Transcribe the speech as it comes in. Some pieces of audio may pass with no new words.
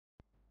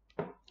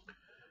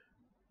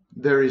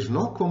There is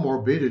no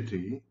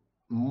comorbidity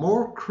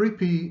more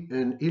creepy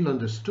and ill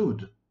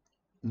understood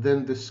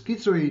than the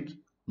schizoid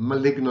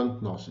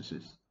malignant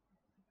narcissist.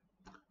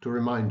 To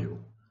remind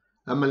you,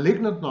 a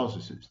malignant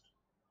narcissist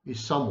is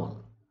someone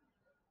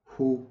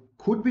who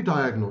could be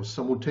diagnosed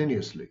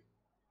simultaneously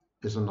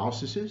as a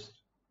narcissist,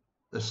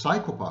 a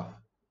psychopath,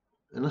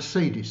 and a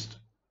sadist.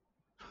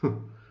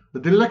 A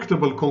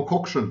delectable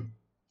concoction.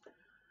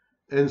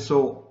 And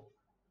so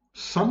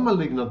some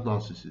malignant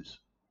narcissists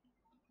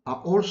are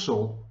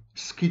also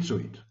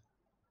schizoid.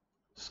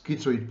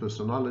 Schizoid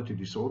personality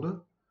disorder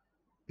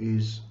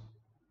is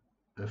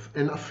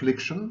an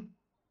affliction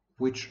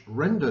which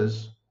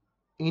renders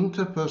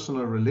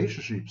interpersonal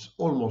relationships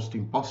almost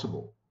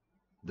impossible.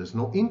 There's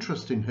no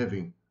interest in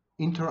having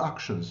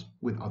interactions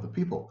with other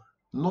people,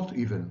 not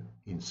even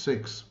in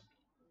sex.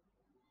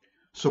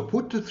 So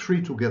put the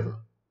three together.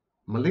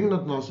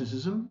 Malignant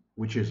narcissism,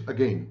 which is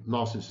again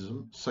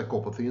narcissism,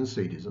 psychopathy, and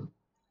sadism,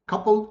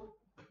 coupled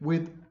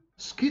with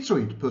a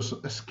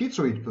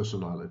schizoid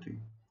personality,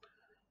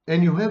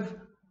 and you have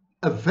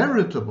a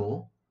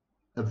veritable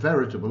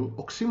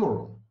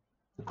oxymoron,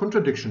 a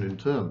contradiction in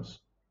terms,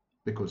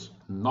 because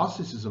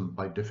narcissism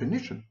by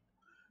definition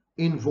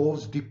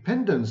involves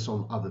dependence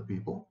on other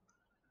people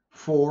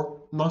for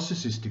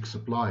narcissistic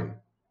supply,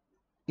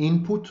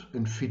 input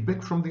and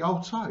feedback from the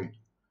outside,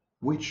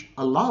 which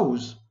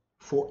allows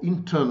for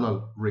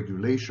internal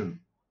regulation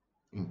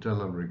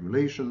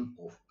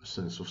of a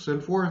sense of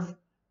self-worth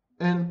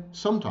and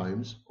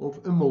sometimes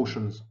of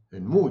emotions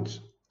and moods,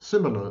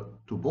 similar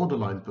to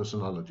borderline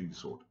personality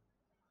disorder.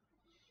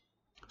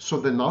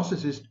 So the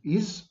narcissist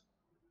is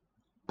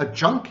a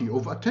junkie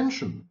of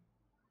attention.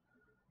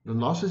 The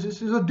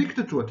narcissist is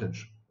addicted to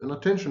attention, and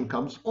attention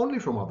comes only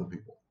from other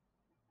people.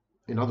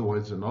 In other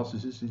words, the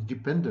narcissist is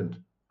dependent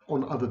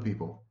on other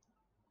people.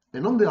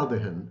 And on the other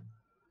hand,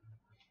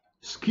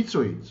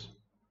 schizoids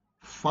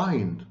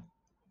find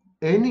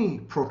any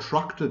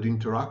protracted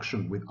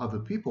interaction with other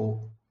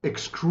people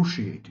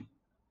excruciating.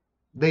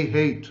 They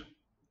hate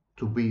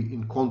to be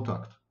in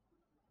contact,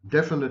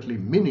 definitely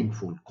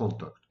meaningful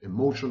contact,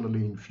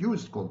 emotionally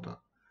infused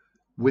contact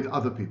with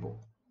other people.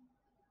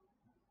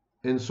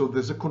 And so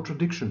there's a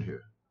contradiction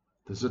here.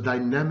 There's a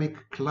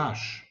dynamic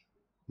clash,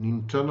 an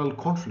internal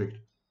conflict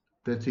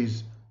that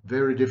is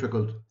very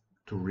difficult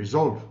to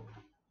resolve.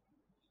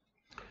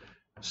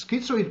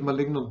 Schizoid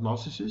malignant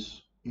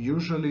narcissists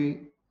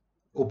usually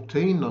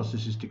obtain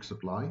narcissistic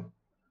supply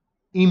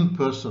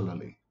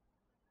impersonally,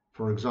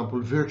 for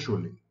example,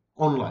 virtually,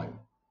 online.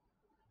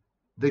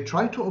 They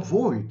try to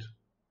avoid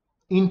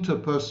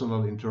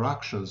interpersonal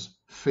interactions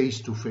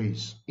face to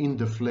face, in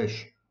the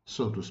flesh,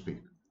 so to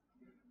speak.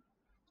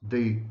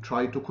 They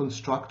try to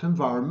construct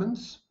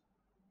environments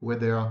where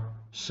they are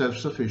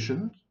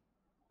self-sufficient.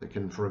 They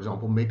can, for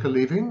example, make a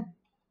living.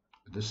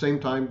 At the same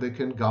time, they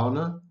can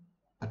garner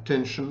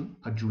attention,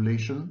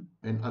 adulation,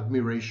 and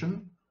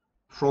admiration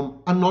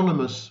from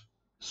anonymous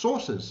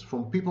sources,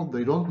 from people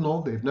they don't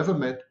know, they've never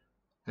met,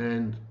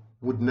 and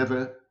would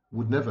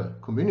never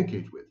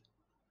communicate with.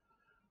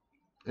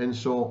 And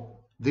so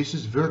this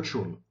is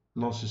virtual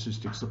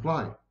narcissistic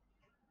supply.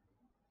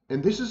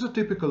 And this is a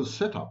typical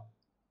setup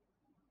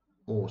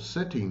or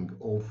setting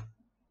of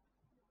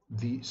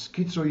the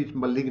schizoid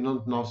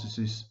malignant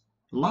narcissist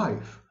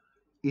life.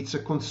 It's a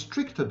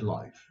constricted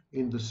life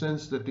in the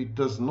sense that it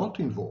does not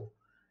involve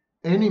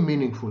any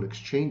meaningful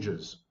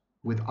exchanges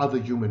with other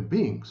human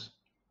beings.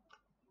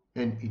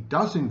 And it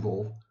does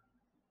involve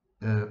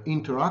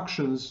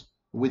interactions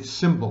with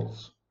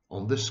symbols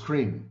on the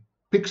screen,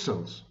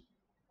 pixels,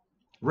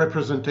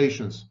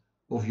 representations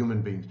of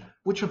human beings,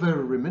 which are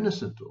very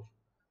reminiscent of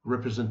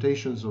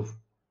representations of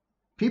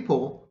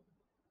people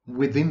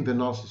within the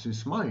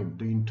narcissist's mind,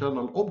 the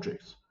internal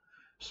objects.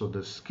 So the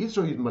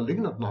schizoid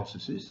malignant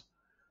narcissist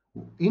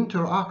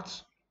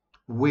interacts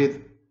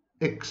with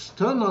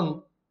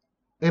external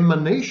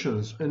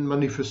emanations and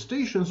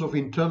manifestations of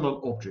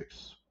internal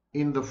objects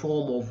in the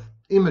form of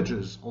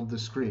images on the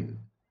screen,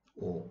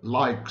 or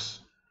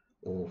likes,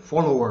 or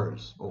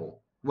followers, or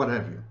what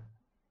have you.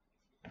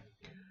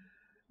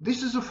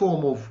 This is a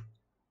form of,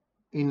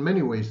 in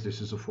many ways,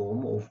 this is a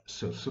form of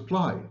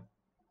self-supply.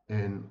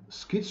 And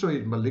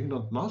schizoid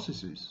malignant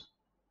narcissists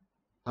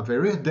are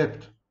very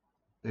adept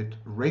at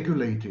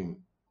regulating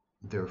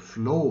their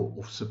flow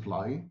of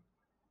supply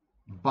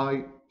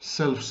by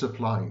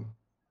self-supplying.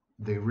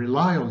 They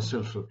rely on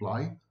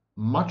self-supply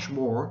much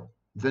more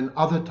than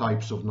other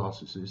types of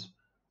narcissists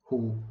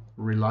who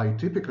rely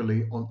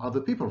typically on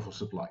other people for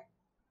supply.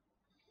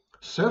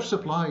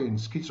 Self-supply in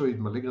schizoid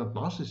malignant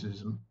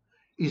narcissism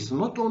is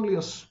not only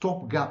a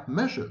stopgap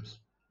measure,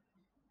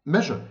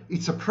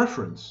 it's a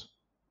preference.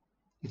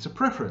 It's a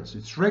preference,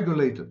 it's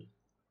regulated,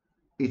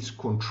 it's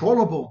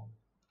controllable,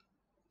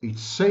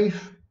 it's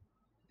safe,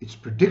 it's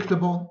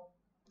predictable,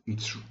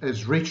 it's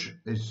as rich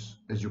as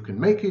you can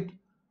make it.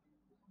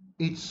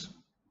 It's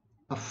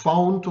a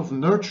fount of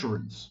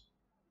nurturance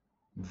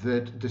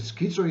that the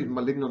schizoid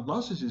malignant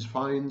narcissist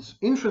finds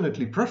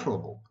infinitely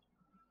preferable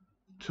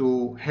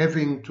to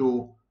having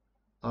to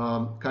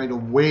kind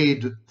of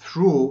wade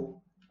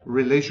through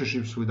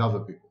relationships with other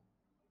people.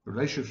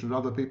 Relationships with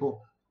other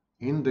people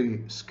in the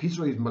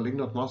schizoid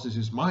malignant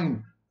narcissist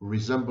mind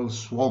resemble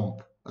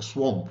a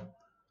swamp,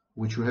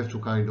 which you have to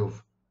kind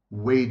of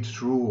wade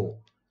through,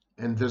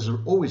 and there's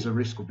always a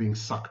risk of being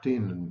sucked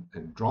in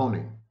and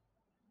drowning.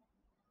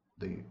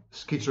 The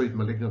schizoid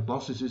malignant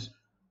narcissist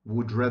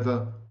would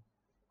rather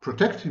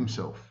protect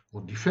himself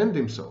or defend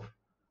himself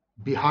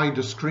behind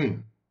a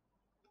screen,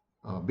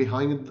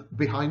 behind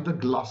the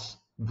glass,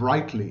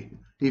 brightly,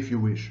 if you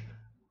wish,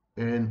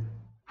 and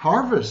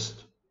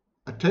harvest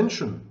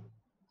attention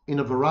in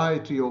a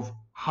variety of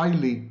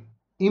highly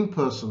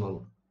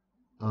impersonal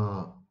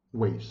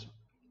ways.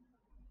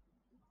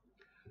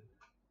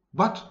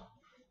 But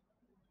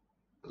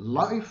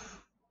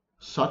life,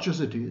 such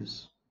as it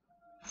is,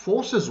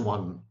 forces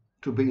one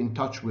to be in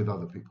touch with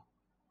other people.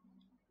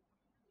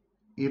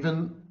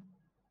 Even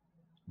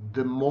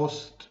the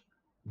most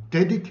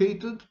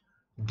dedicated,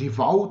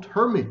 devout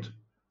hermit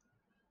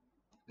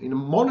in a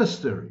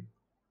monastery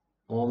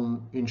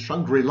in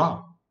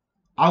Shangri-La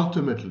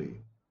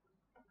ultimately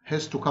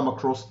has to come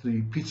across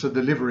the pizza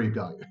delivery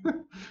guy.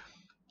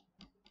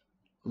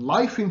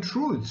 Life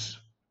intrudes,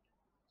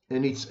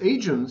 and its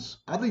agents,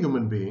 other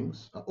human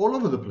beings, are all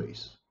over the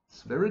place.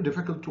 It's very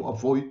difficult to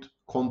avoid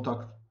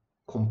contact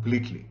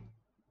completely.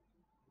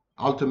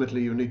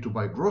 Ultimately, you need to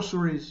buy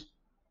groceries.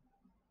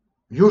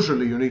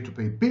 Usually, you need to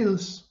pay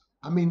bills.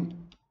 I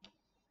mean,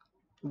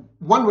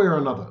 one way or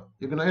another,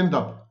 you're going to end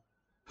up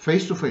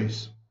face to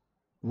face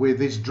with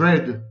this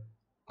dread,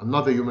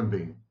 another human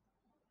being.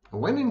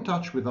 When in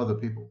touch with other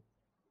people,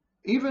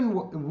 even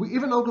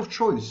out of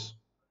choice,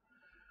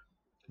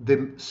 the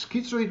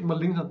schizoid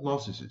malignant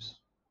narcissist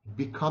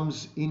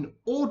becomes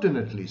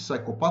inordinately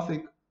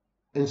psychopathic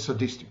and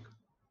sadistic.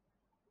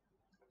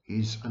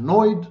 He's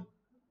annoyed,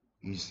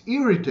 he's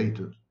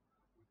irritated,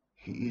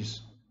 he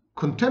is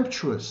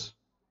contemptuous,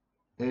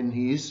 and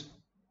he is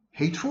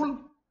hateful,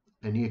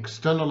 and he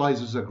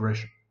externalizes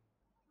aggression.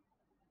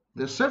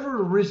 There are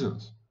several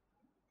reasons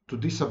to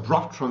this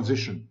abrupt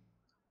transition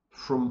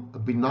from a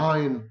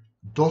benign,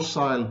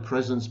 docile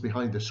presence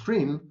behind the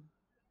screen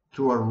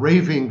to a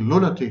raving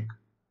lunatic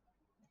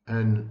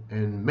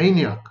and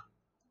maniac,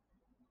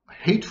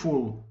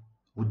 hateful,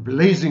 with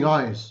blazing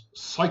eyes,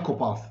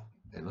 psychopath,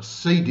 and a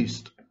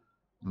sadist,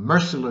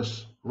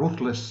 merciless,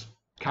 ruthless,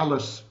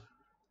 callous,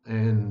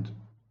 and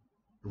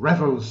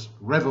revels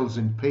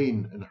in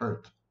pain and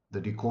hurt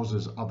that he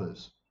causes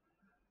others.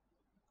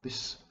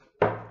 This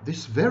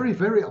very,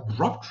 very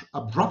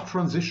abrupt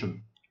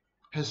transition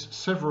has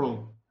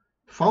several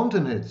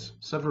fountainheads,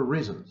 several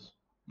reasons.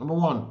 Number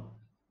one,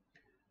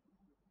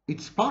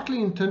 it's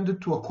partly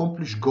intended to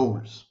accomplish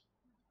goals.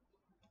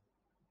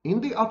 In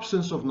the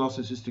absence of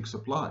narcissistic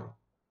supply,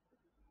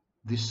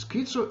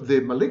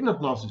 the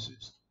malignant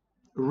narcissist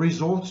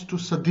resorts to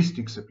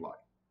sadistic supply.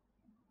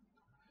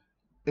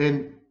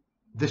 And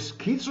the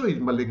schizoid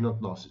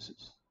malignant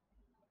narcissist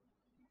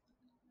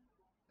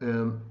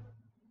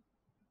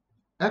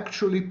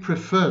actually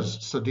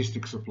prefers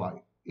sadistic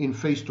supply in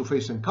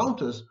face-to-face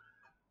encounters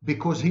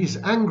because he's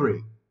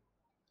angry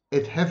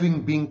at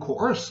having been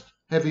coerced,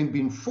 having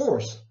been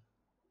forced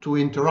to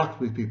interact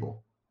with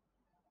people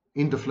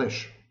in the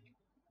flesh.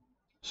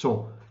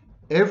 So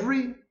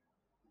every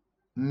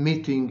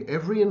meeting,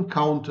 every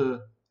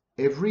encounter,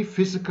 every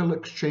physical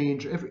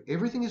exchange,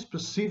 everything is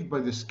perceived by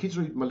the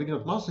schizoid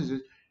malignant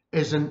narcissist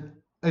as an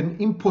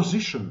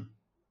imposition,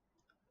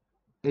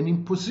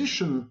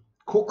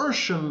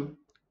 coercion,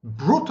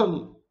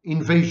 brutal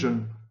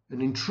invasion,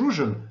 an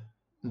intrusion.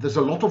 There's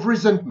a lot of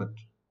resentment,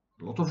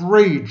 a lot of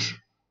rage,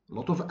 a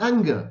lot of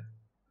anger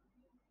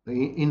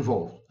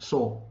involved.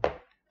 So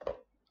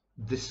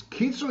the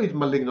schizoid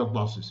malignant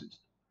narcissist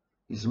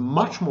is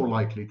much more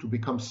likely to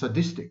become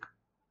sadistic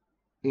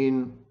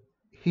in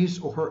his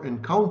or her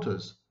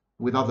encounters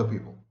with other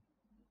people,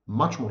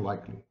 much more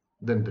likely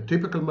than the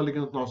typical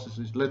malignant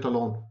narcissist, let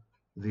alone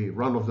the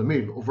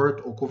run-of-the-mill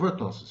overt or covert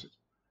narcissist.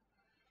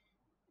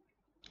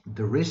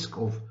 The risk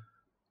of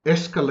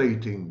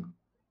escalating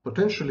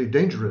potentially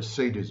dangerous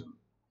sadism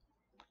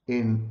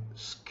in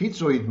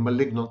schizoid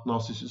malignant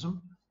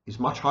narcissism is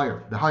much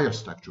higher, the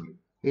highest actually,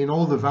 in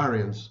all the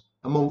variants,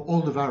 among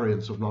all the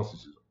variants of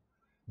narcissism,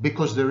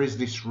 because there is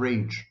this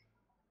rage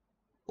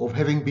of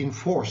having been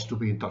forced to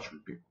be in touch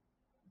with people.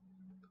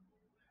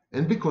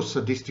 And because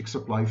sadistic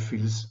supply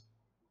feels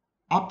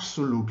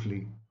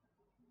absolutely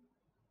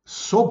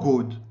so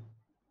good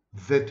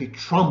that it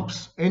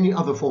trumps any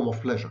other form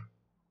of pleasure.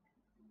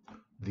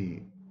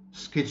 The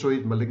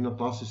schizoid malignant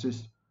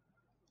narcissist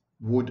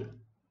would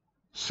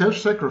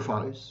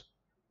self-sacrifice,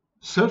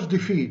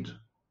 self-defeat,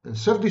 and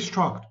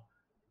self-destruct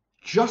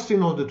just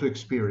in order to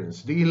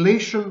experience the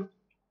elation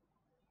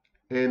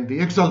and the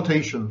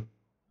exaltation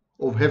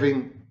of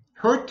having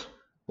hurt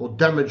or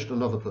damaged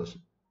another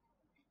person.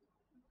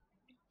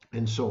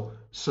 And so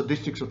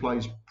sadistic supply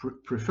is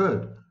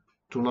preferred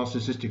to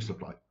narcissistic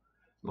supply.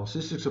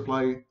 Narcissistic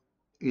supply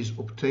is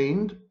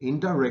obtained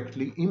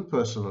indirectly,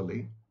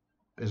 impersonally,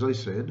 as I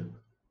said,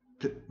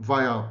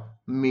 via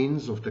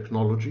means of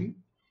technology,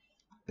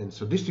 and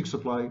sadistic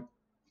supply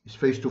is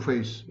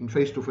face-to-face, in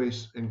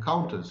face-to-face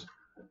encounters.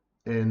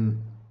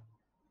 And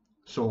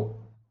so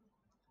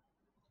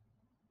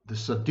the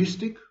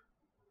sadistic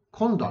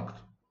conduct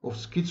of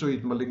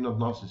schizoid malignant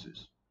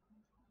narcissists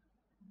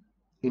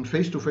in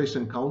face-to-face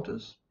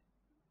encounters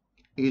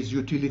is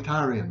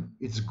utilitarian,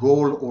 it's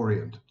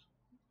goal-oriented.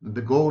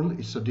 The goal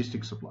is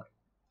sadistic supply.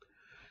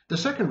 The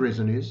second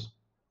reason is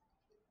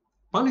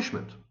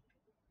punishment.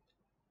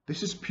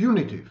 This is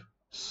punitive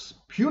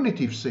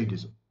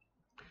sadism.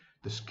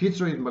 The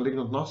schizoid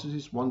malignant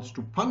narcissist wants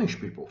to punish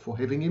people for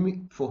having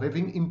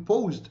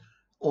imposed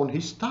on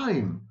his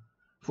time,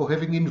 for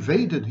having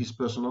invaded his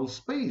personal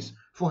space,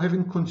 for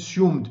having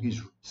consumed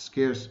his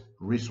scarce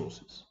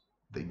resources.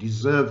 They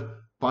deserve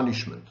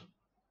punishment.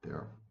 They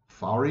are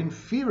far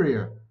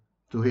inferior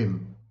to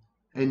him,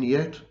 and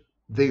yet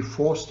they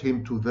forced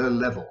him to their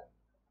level.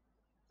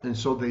 And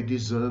so they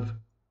deserve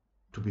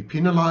to be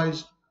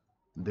penalized.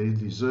 They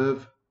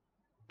deserve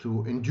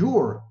to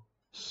endure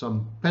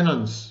some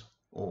penance.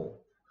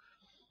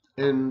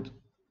 And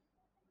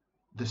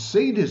the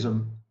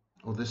sadism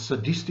or the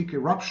sadistic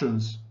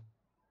eruptions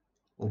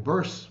or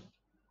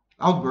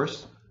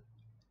outbursts,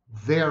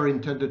 they are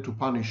intended to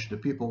punish the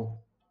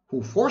people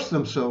who force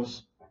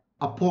themselves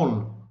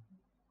upon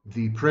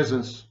the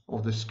presence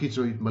of the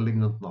schizoid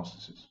malignant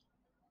narcissist.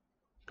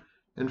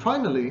 And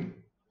finally,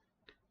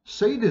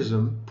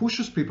 sadism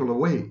pushes people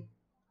away.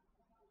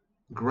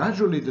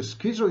 Gradually, the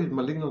schizoid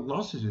malignant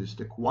narcissist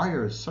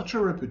acquires such a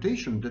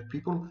reputation that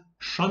people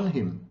shun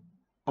him,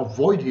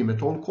 avoid him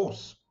at all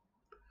costs.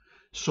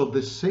 So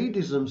the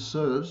sadism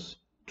serves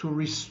to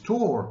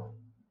restore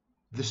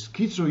the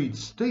schizoid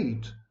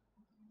state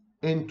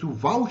and to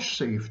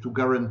vouchsafe, to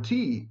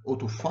guarantee, or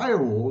to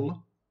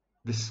firewall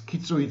the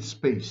schizoid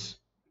space.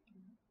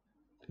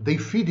 They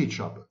feed each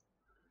other.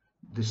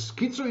 The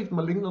schizoid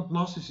malignant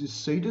narcissist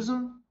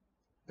sadism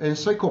and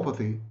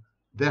psychopathy,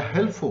 they're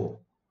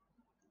helpful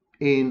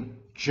in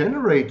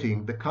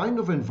generating the kind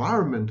of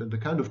environment and the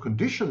kind of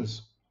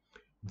conditions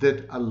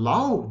that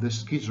allow the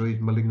schizoid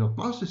malignant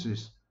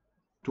narcissist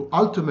to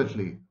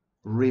ultimately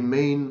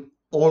remain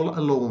all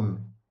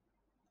alone,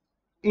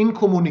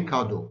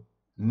 incommunicado,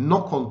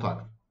 no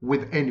contact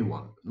with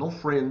anyone, no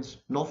friends,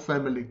 no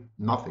family,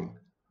 nothing.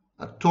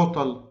 A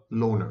total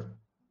loner,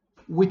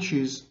 which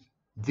is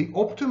the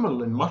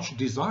optimal and much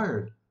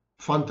desired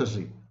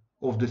fantasy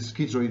of the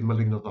schizoid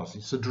malignant narcissist.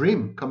 It's a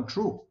dream come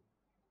true.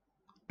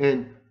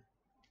 And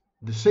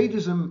the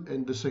sadism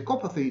and the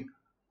psychopathy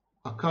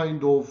are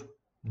kind of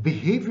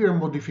behavior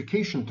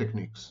modification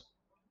techniques,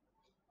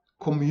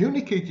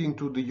 communicating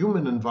to the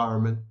human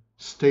environment,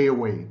 stay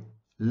away,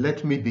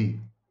 let me be.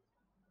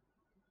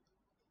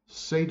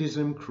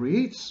 Sadism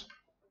creates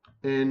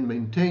and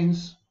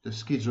maintains the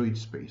schizoid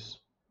space.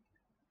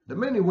 There are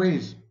many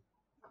ways.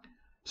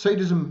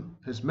 Sadism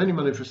has many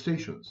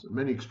manifestations,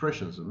 many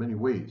expressions, in many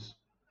ways.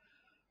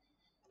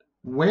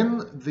 When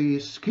the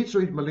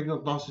schizoid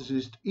malignant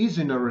narcissist is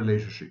in a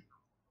relationship,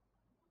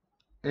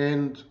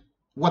 and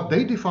what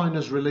they define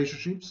as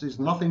relationships is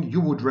nothing you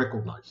would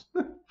recognize.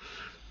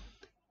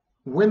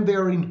 When they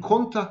are in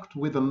contact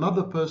with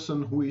another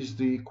person who is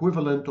the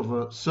equivalent of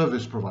a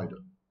service provider,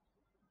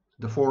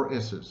 the 4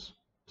 S's: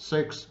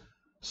 sex,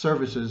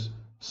 services,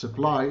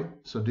 supply,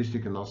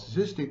 sadistic and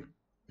narcissistic,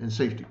 and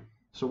safety.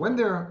 So when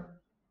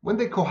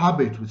they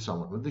cohabit with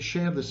someone, when they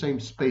share the same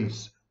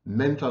space,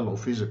 mental or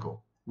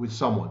physical, with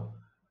someone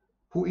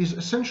who is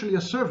essentially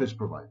a service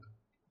provider,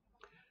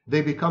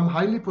 they become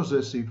highly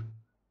possessive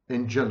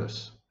and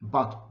jealous.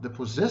 But the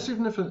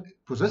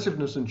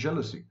possessiveness and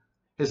jealousy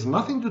has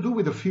nothing to do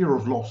with the fear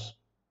of loss,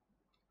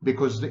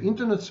 because the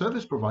internet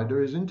service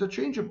provider is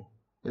interchangeable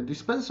and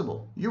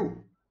dispensable.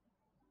 You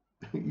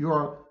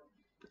are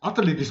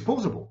utterly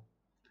disposable.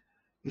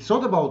 It's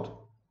not about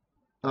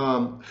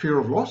fear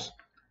of loss.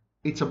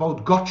 It's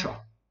about gotcha,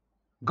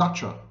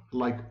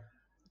 like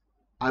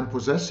I'm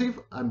possessive,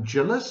 I'm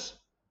jealous.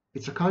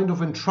 It's a kind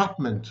of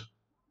entrapment,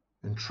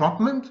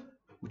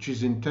 which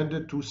is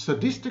intended to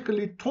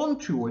sadistically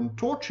taunt you and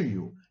torture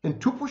you and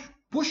to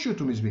push you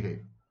to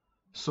misbehave,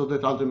 so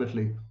that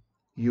ultimately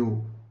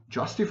you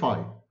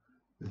justify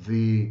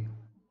the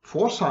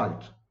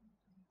foresight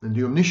and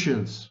the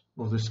omniscience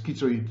of the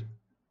schizoid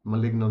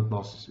malignant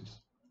narcissist.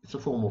 It's a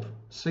form of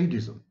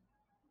sadism.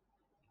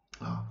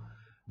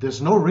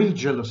 There's no real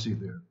jealousy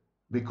there,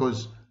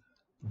 because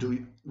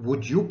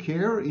would you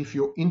care if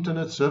your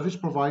internet service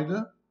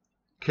provider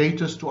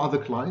caters to other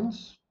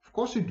clients? Of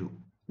course you do.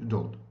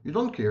 You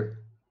don't care.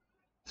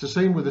 It's the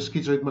same with the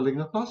schizoid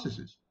malignant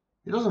narcissist.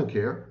 He doesn't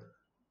care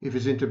if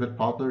his intimate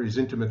partner is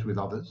intimate with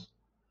others.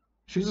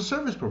 She's a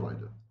service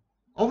provider.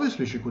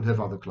 Obviously she could have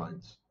other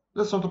clients.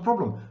 That's not a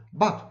problem.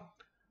 But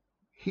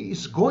he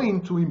is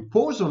going to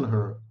impose on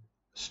her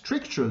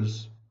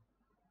strictures,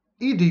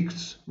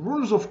 edicts,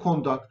 rules of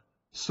conduct,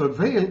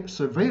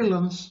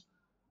 surveillance,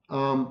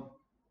 and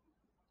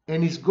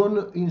he's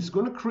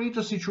going to create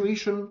a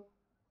situation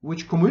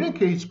which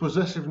communicates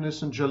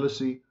possessiveness and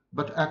jealousy,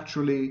 but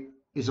actually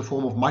is a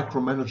form of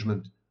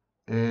micromanagement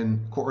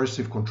and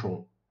coercive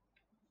control.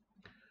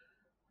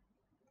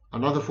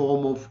 Another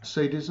form of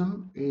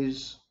sadism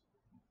is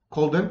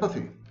called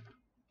empathy,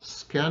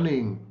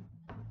 scanning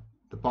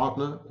the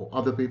partner or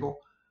other people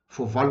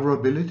for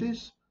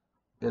vulnerabilities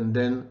and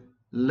then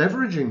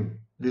leveraging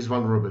these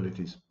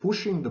vulnerabilities,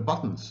 pushing the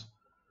buttons,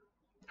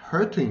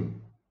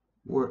 hurting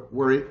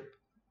where it,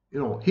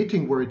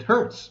 hitting where it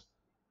hurts.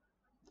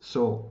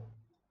 So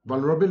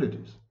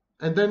vulnerabilities.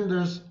 And then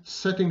there's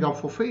setting up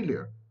for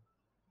failure,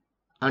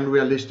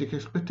 unrealistic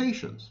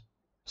expectations,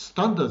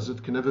 standards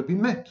that can never be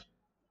met,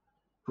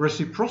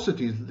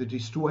 reciprocity that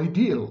is too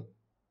ideal,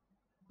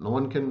 no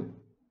one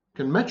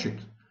can match it,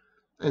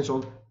 and so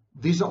on.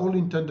 These are all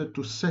intended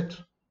to set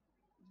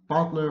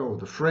partner or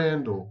the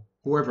friend or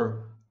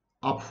whoever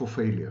up for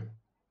failure.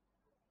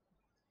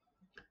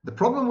 The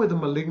problem with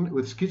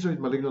schizoid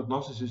malignant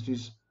narcissist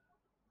is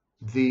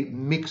the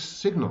mixed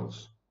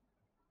signals,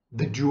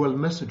 the dual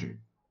messaging.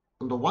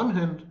 On the one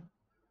hand,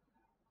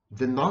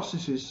 the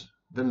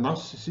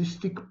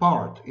narcissistic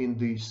part in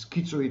the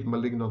schizoid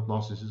malignant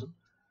narcissism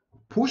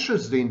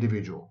pushes the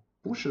individual,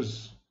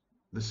 pushes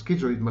the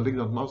schizoid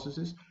malignant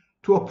narcissist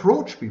to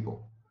approach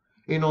people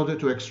in order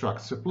to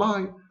extract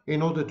supply,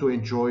 in order to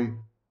enjoy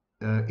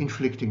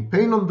inflicting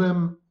pain on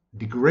them,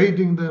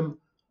 degrading them,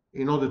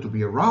 in order to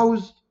be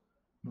aroused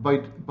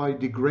by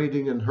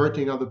degrading and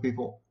hurting other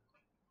people.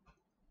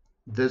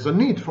 There's a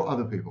need for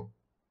other people.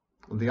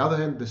 On the other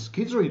hand, the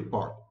schizoid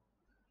part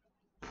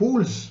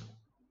pulls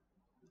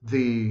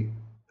the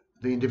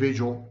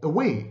individual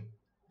away.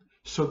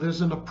 So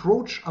there's an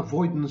approach,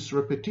 avoidance,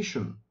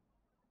 repetition,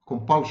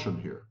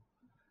 compulsion here.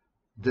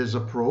 There's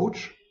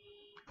approach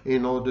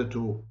in order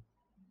to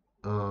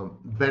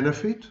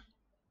benefit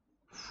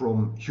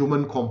from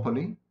human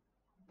company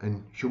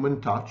and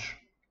human touch,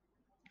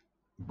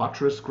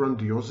 buttress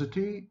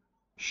grandiosity,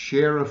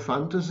 share a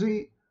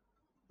fantasy,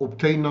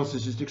 obtain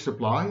narcissistic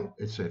supply,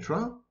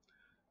 etc.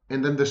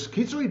 And then the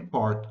schizoid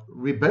part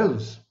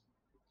rebels.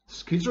 The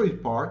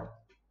schizoid part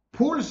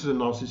pulls the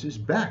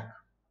narcissist back.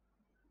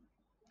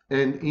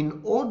 And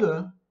in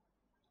order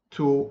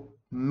to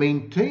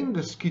maintain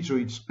the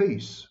schizoid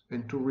space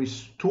and to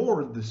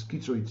restore the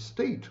schizoid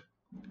state,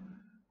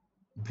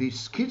 the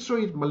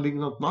schizoid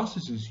malignant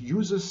narcissist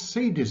uses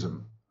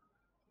sadism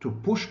to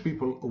push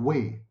people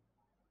away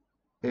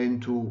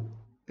and to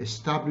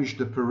establish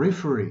the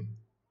periphery,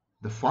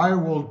 the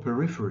firewall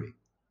periphery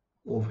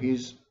of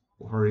his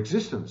or her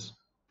existence.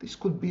 This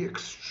could be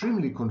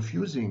extremely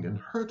confusing and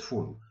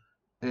hurtful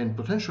and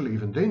potentially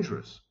even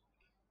dangerous.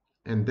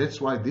 And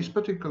that's why this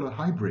particular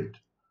hybrid,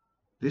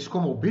 this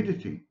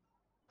comorbidity,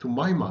 to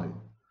my mind,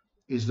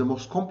 is the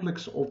most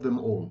complex of them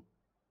all.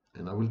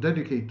 And I will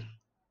dedicate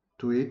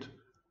to it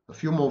a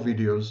few more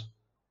videos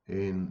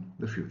in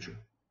the future.